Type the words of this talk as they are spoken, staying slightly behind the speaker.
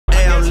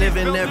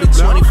living every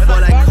 24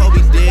 like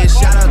Kobe did.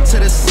 Shout out to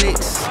the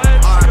 6,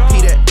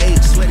 RP to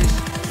 8, swear this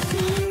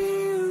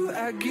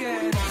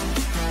again.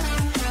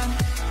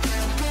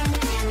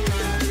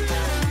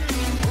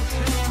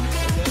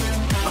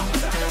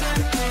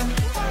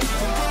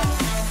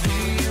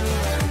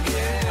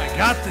 I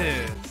got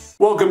this.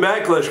 Welcome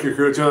back, Kleschka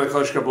Crew. It's on the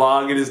Kleschka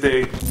blog. It is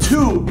day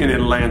 2 in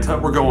Atlanta.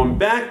 We're going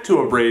back to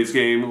a Braves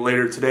game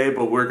later today,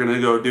 but we're going to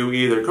go do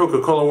either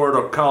Coca Cola World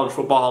or College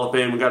Football Hall of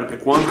Fame. We got to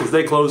pick one because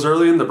they close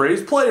early and the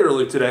Braves play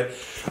early today.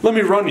 Let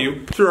me run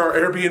you through our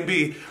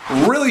Airbnb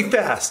really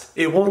fast.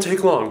 It won't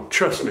take long.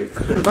 Trust me.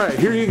 All right,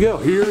 here you go.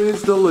 Here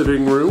is the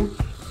living room,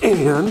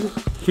 and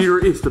here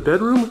is the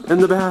bedroom and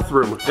the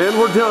bathroom, and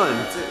we're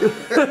done.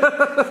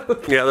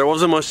 Yeah, there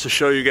wasn't much to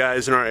show you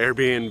guys in our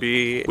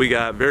Airbnb. We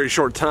got very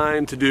short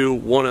time to do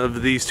one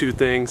of these two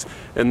things,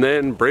 and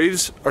then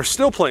Braves are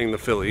still playing the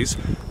Phillies,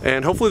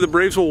 and hopefully the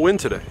Braves will win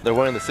today. They're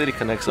winning the City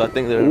Connect, so I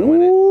think they're gonna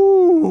win it.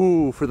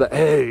 Ooh, for the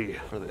A.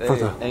 For the A. For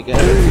the A.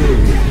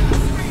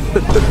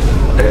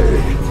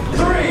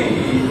 3,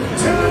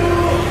 2,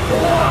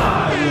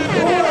 1.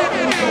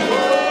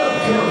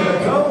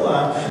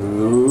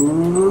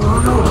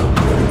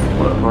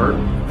 What part?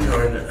 We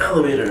are in the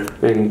elevator.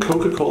 In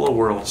Coca-Cola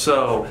World.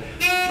 So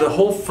the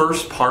whole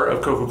first part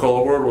of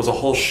Coca-Cola World was a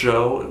whole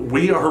show.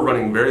 We are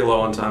running very low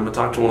on time. I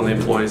talked to one of the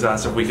employees,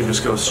 asked if we could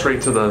just go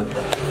straight to the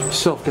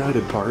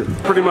self-guided part.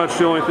 Pretty much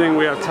the only thing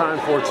we have time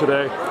for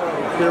today.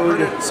 Here we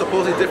go.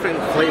 Supposedly different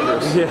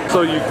flavors. Yeah.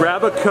 So you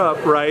grab a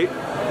cup, right?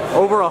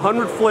 Over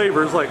 100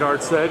 flavors, like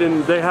Art said,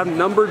 and they have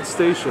numbered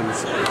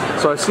stations.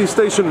 So I see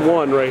station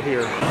 1 right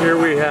here. Here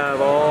we have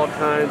all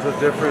kinds of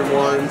different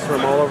ones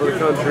from all over the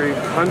country.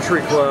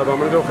 Country Club, I'm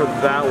gonna go for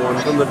that one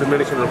from the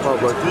Dominican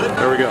Republic.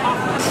 There we go.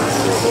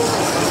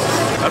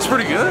 That's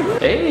pretty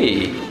good.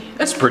 Hey,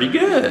 that's pretty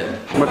good.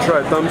 I'm gonna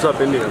try Thumbs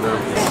Up India now.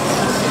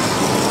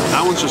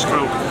 That one's just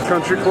Coke.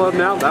 Country Club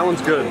now, that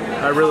one's good.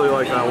 I really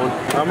like that one.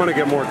 I'm gonna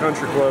get more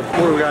Country Club.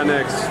 What do we got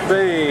next?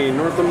 Spain,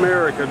 North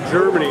America,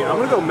 Germany. I'm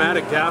gonna go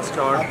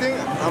Madagascar. I think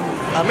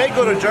I may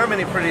go to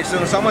Germany pretty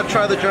soon, so I'm gonna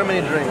try the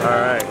Germany drink. All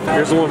right,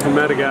 here's the one from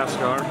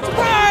Madagascar.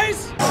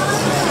 Surprise!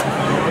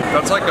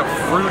 That's like a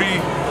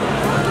fruity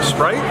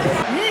Sprite?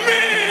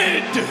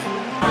 Mid!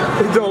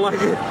 You don't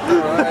like it?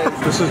 All right.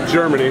 This is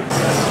Germany.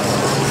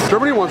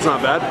 Germany one's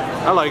not bad.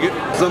 I like it.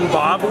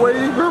 Zimbabwe?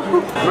 I'm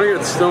gonna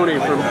get Stony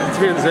from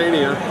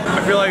Tanzania.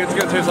 I feel like it's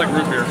gonna taste like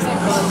root beer.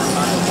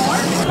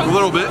 A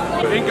little bit.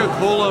 Inca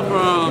Cola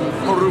from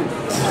Peru.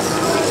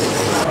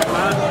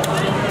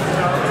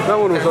 That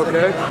one was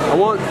okay. I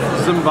want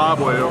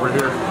Zimbabwe over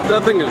here.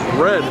 That thing is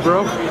red,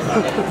 bro.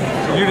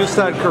 You just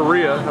had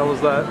Korea. How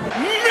was that?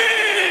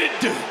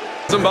 Mid!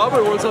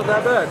 Zimbabwe one's not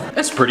that bad.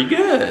 That's pretty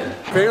good.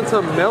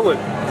 Phantom Melon.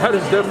 That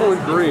is definitely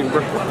green,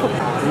 bro.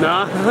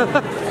 Nah.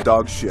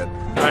 Dog shit.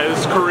 Alright, this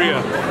is Korea.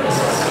 I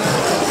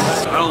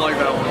don't like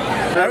that one.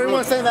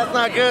 Everyone's saying that's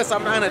not good, so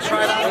I'm not gonna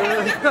try that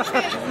one.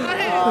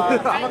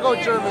 I'm gonna go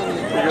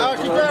Germany. Oh,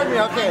 she dared me,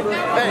 okay.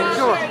 Hey,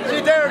 sure.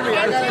 She dared me, I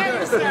gotta do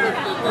this.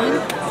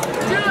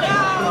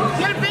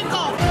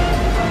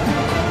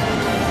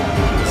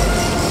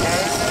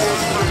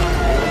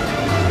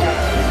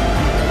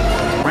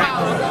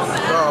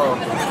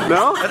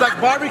 No? It's like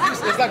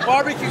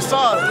barbecue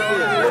sauce,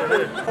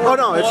 bro. Oh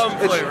no,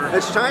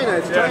 it's China,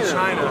 it's China. Yeah,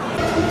 China.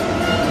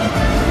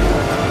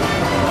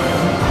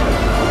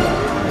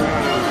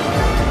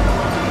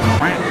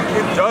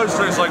 It does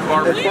taste like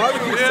barbecue. It's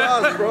barbecue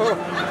sauce, bro.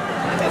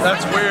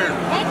 That's weird.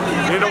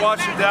 You need to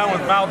wash it down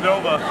with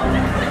Moldova.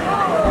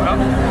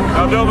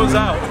 Moldova's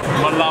out.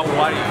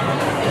 Malawi.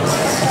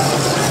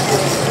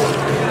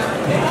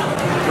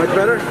 Much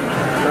better?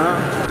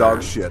 No.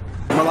 Dog shit.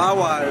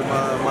 Malawi.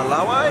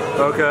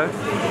 Okay.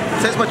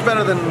 It tastes much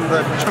better than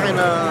the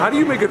China. How do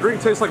you make a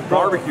drink taste like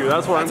barbecue?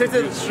 That's what I'm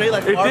tasted confused. straight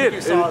like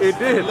barbecue sauce. It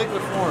did. In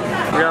liquid form.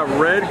 We got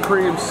red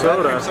cream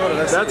soda. Red cream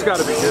soda, That's got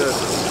to be good.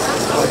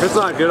 If it's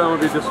not good, I'm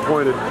gonna be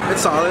disappointed.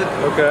 It's solid.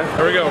 Okay.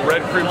 Here we go.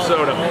 Red cream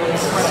soda.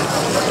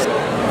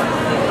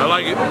 I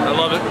like it. I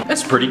love it.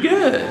 That's pretty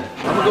good.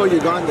 I'm gonna go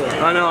Uganda.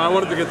 I know. I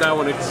wanted to get that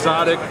one.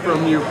 Exotic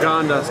from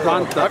Uganda.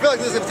 I feel like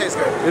this is gonna taste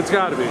good. It's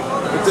got to be.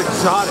 It's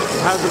exotic.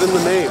 It has it in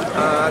the name.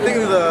 I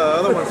think the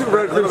other one's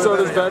Red cream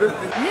soda is better.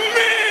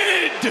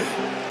 Mid!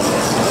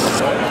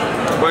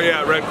 Well,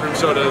 yeah, red cream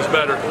soda is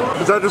better.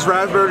 Is that just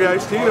raspberry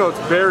iced tea? No, it's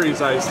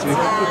berries iced tea.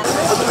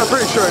 I'm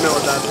pretty sure I know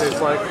what that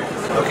tastes like.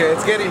 Okay,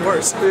 it's getting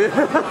worse.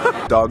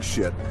 Dog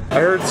shit. I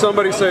heard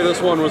somebody say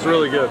this one was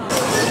really good.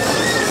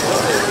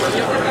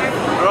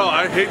 Oh,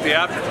 I hate the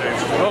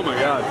aftertaste. Oh my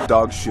god.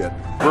 Dog shit.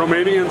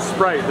 Romanian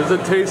Sprite. Does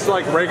it taste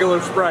like regular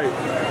Sprite?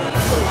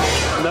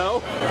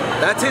 No?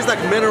 That tastes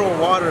like mineral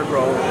water,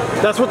 bro.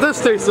 That's what this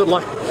tasted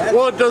like.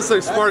 Well, it does say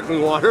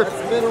sparkling water.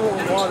 That's mineral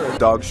water.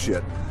 Dog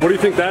shit. What do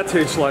you think that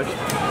tastes like?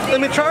 Let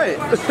me try it.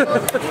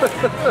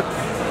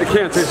 It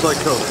can't taste like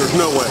Coke. There's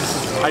no way.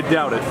 I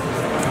doubt it.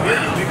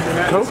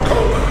 Coke?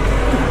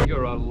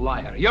 You're a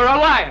liar. You're a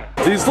liar!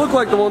 These look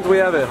like the ones we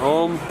have at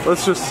home.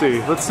 Let's just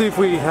see. Let's see if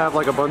we have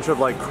like a bunch of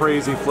like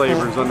crazy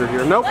flavors under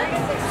here. Nope.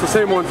 It's the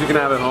same ones you can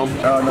have at home.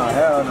 Oh no,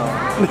 hell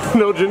no.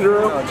 No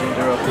ginger ale? No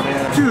ginger ale,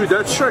 man. Dude,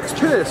 that's Shrek's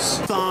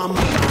piss.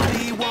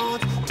 Somebody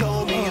once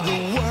told me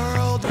the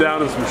world.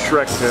 Down in some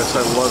Shrek piss.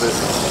 I love it.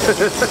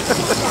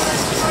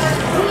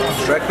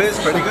 Shrek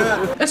piss, pretty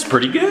good. That's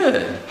pretty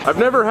good. I've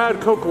never had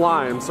Coke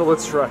Lime, so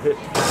let's try it.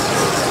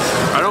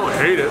 I don't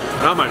hate it.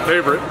 Not my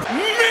favorite.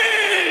 Mid!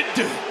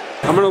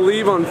 I'm gonna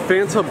leave on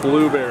Fanta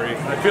Blueberry.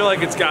 I feel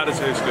like it's gotta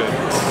taste good.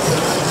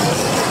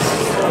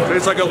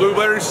 Tastes like a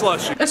blueberry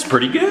slushie. That's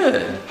pretty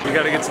good. We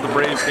gotta get to the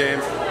Braves game.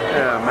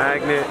 Yeah,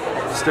 magnet,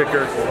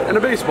 sticker, and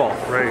a baseball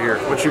right here.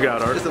 What you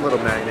got, Art? Just a little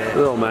magnet. A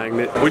little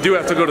magnet. We do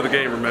have to go to the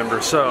game,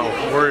 remember, so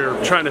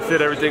we're trying to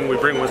fit everything we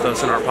bring with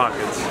us in our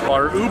pockets.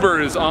 Our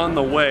Uber is on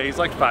the way. He's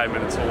like 5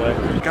 minutes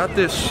away. Got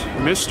this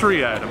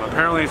mystery item.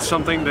 Apparently it's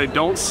something they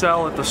don't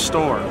sell at the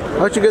store.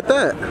 How'd you get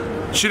that?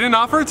 She didn't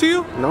offer it to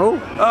you? No.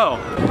 Oh,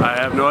 I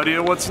have no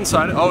idea what's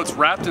inside it. Oh, it's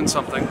wrapped in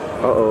something.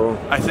 Uh-oh.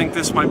 I think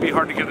this might be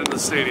hard to get into the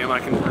stadium. I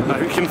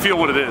can feel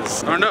what it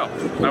is. Or no,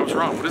 I was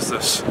wrong. What is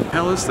this? The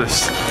hell is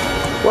this?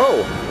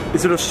 Whoa.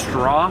 Is it a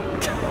straw?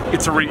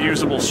 It's a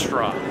reusable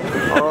straw.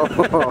 Oh,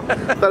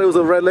 I thought it was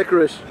a red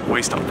licorice.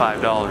 Waste of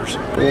 $5. Oh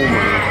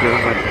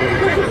my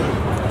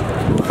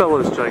god.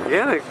 Fella's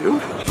gigantic, dude.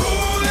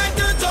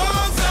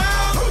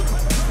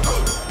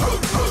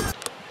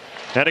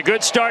 And a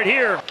good start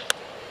here.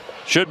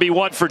 Should be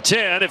 1 for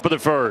 10 for the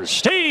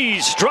first. He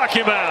struck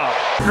him out.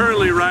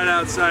 Currently right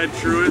outside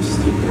Truist.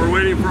 We're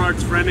waiting for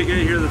Art's friend to get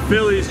here. The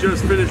Phillies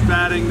just finished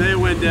batting. They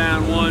went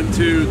down 1,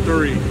 2,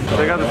 3.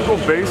 They got this cool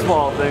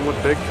baseball thing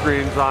with big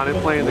screens on it,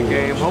 playing the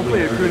game.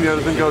 Hopefully Acuna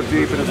doesn't go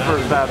deep in his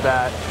first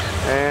at-bat.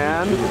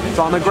 And it's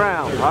on the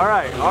ground. All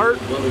right, Art,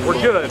 we're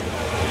good.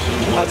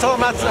 Tell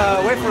him not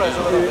wait for us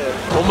a little bit.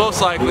 We'll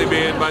most likely be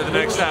in by the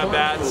next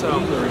at-bat,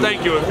 so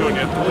thank you,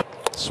 Acuna.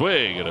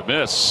 Swing and a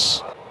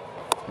miss.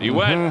 He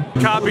went.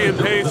 Copy and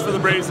paste for the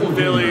Braves and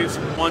Phillies.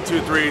 1,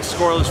 2, 3,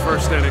 scoreless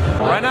first inning.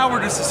 Right now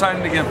we're just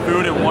deciding to get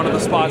food at one of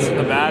the spots in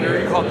the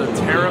battery called the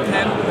Terrapin,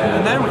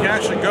 and then we can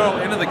actually go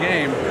into the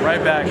game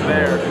right back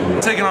there.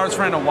 It's taken Art's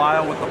friend a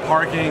while with the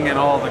parking and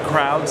all the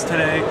crowds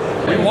today.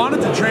 We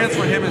wanted to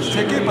transfer him his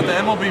ticket, but the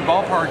MLB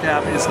ballpark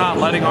app is not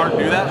letting Art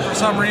do that for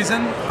some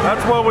reason.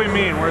 That's what we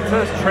mean. Where it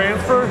says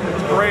transfer,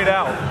 it's grayed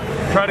out.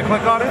 Try to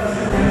click on it.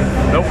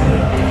 Nope.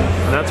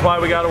 And that's why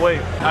we gotta wait.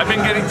 I've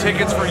been getting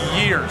tickets for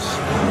years.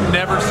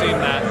 Never seen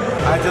that.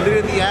 I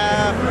deleted the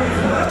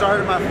app,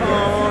 started my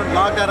phone,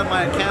 logged out of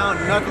my account.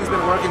 Nothing's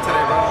been working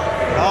today, bro.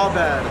 All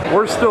bad.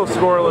 We're still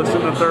scoreless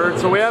in the third,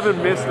 so we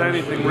haven't missed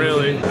anything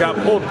really. Got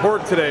pulled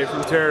pork today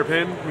from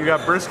Terrapin. You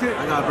got brisket?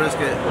 I got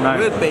brisket. Nice.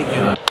 With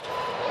bacon.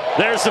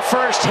 There's the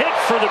first hit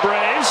for the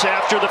Braves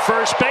after the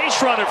first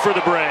base runner for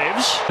the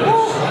Braves.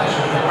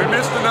 We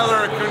missed another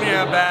Acuna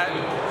at bat,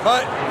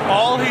 but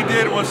all he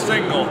did was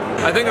single.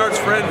 I think Art's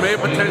friend may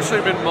have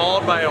potentially been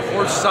mauled by a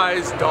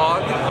horse-sized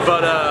dog,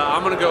 but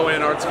I'm gonna go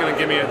in. Art's gonna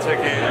give me a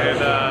ticket,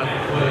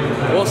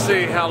 and we'll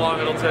see how long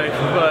it'll take.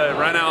 But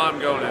right now I'm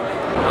going in.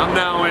 I'm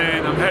now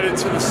in. I'm headed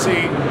to the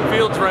seat.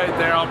 Field's right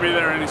there. I'll be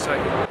there any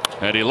second.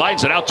 And he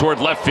lines it out toward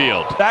left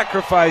field.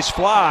 Sacrifice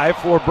fly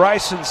for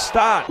Bryson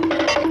Stott.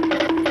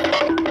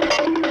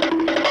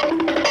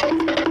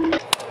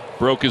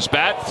 Broke his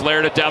bat,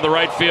 flared it down the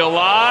right field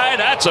line.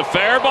 That's a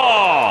fair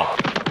ball.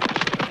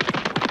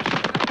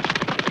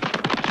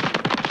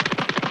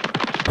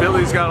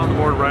 Phillies got on the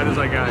board right as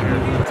I got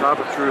here. Top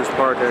of Truist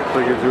Park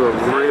actually gives you a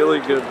really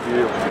good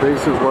view.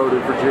 Bases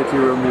loaded for JT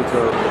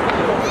Realmuto.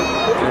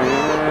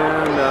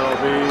 And that'll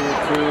be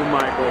to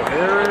Michael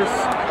Harris.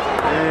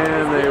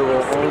 And they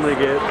will only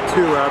get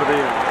 2 out of the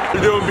inning.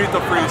 We're doing Beat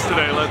the Freeze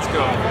today. Let's go.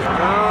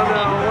 Oh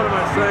no, what am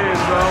I saying,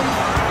 bro?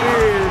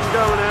 He's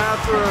coming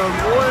after him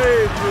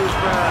way too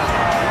fast.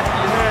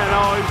 Man,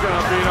 oh, he's going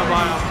to beat him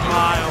by a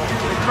mile.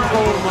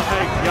 Oh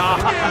my God.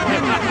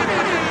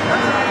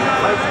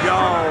 Let's go.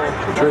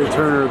 Trey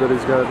Turner that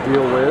he's got to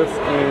deal with.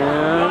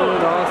 And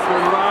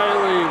Austin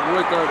Riley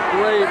with a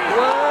great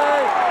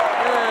play.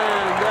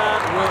 And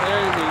that will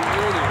end the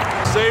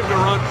inning. Saved a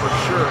run for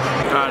sure.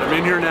 All right, I'm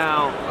in here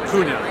now.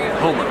 Acuna,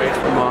 homer.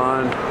 Come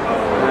on.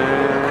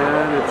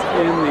 And it's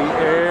in the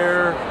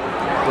air.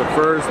 The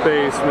first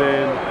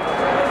baseman.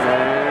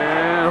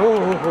 And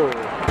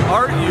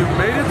Art, you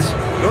made it.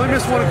 You only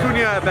missed one Acuna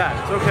at bat.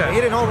 It's okay.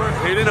 He didn't homer.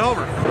 He didn't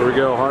homer. Here we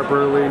go.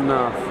 Harper leading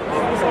off.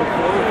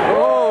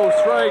 Oh,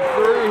 strike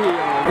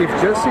 3. If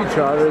Jesse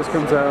Chavez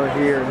comes out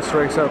here and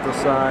strikes out the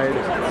side,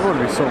 I'm going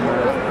to be so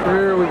mad.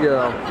 Here we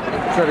go.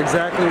 Is that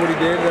exactly what he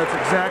did? That's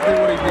exactly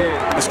what he did.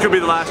 This could be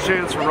the last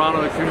chance for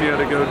Ronald Acuna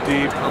to go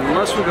deep,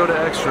 unless we go to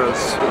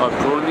extras.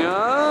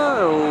 Acuna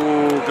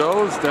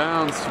goes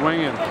down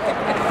swinging.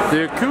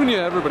 The Acuna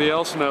everybody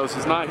else knows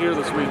is not here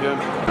this weekend.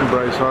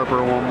 Bryce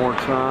Harper one more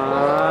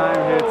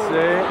time. Hits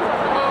it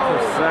to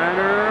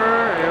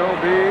center.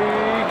 It'll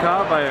be caught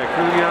out by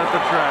Acuna at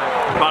the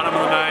track. Bottom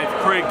of the ninth,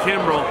 Craig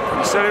Kimbrell.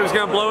 He said he was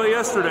going to blow it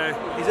yesterday.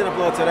 He's going to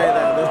blow it today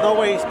then. There's no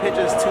way he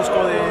pitches 2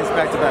 scoring innings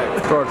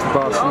back-to-back. Starts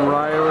Boston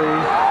Riley.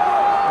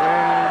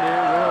 And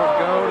it will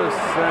go to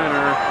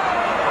center.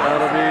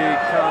 That'll be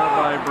caught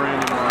by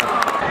Brandon Mark.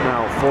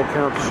 Now full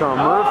count to Sean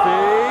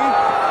Murphy.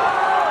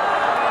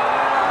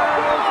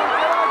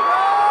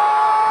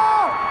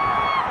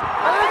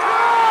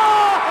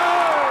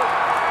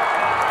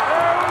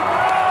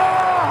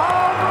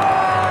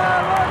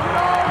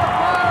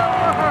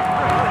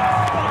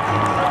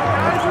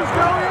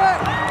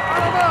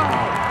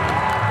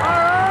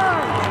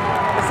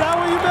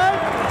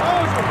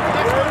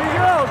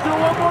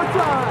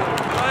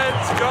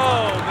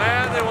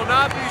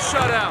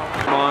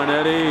 Shutout. Come on,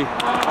 Eddie.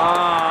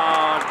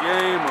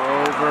 Game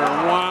over.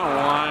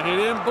 Wah. He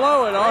didn't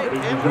blow it off.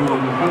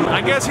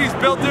 I guess he's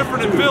built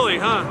different in Philly,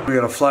 huh? We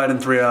got a flight in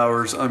 3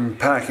 hours. I'm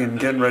packing,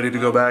 getting ready to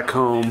go back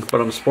home.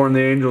 But I'm supporting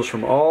the Angels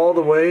from all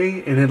the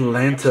way in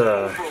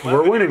Atlanta.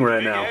 We're winning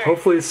right now.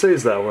 Hopefully it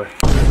stays that way.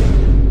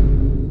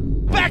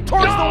 Back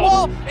towards the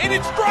wall, and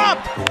it's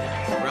dropped.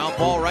 Ground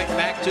ball right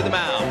back to the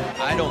mound.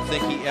 I don't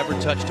think he ever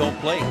touched home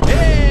plate.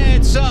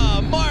 It's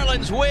a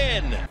Marlins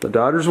win. The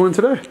Dodgers win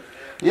today.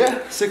 Yeah,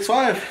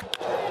 6-5.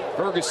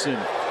 Ferguson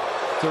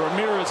to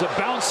Ramirez, a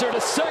bouncer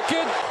to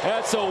second.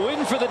 That's a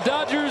win for the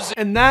Dodgers.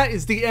 And that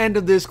is the end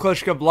of this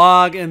Kleschka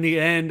vlog and the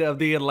end of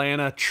the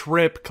Atlanta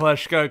trip,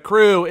 Kleschka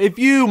Crew. If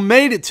you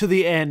made it to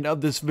the end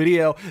of this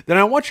video, then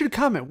I want you to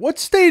comment, what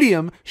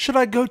stadium should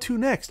I go to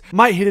next?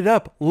 Might hit it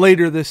up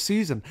later this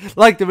season.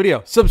 Like the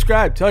video,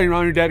 subscribe, tell your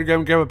mom, your dad, your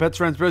grandma, grandma, pets,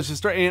 friends, brother,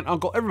 sister, aunt,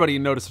 uncle, everybody you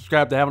know to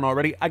subscribe if they haven't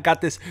already. I got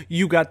this,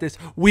 you got this,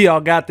 we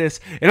all got this,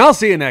 and I'll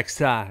see you next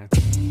time.